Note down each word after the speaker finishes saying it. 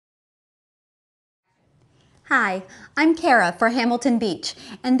Hi, I'm Kara for Hamilton Beach,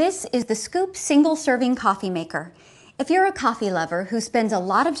 and this is the Scoop single-serving coffee maker. If you're a coffee lover who spends a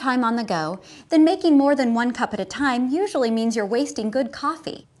lot of time on the go, then making more than one cup at a time usually means you're wasting good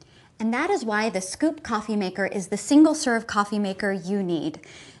coffee. And that is why the Scoop coffee maker is the single-serve coffee maker you need.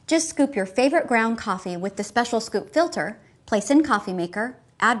 Just scoop your favorite ground coffee with the special scoop filter, place in coffee maker,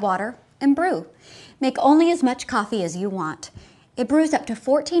 add water, and brew. Make only as much coffee as you want. It brews up to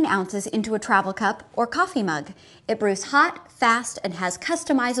 14 ounces into a travel cup or coffee mug. It brews hot, fast, and has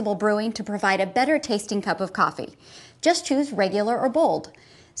customizable brewing to provide a better tasting cup of coffee. Just choose regular or bold.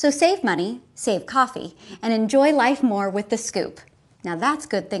 So save money, save coffee, and enjoy life more with the Scoop. Now that's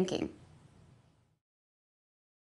good thinking.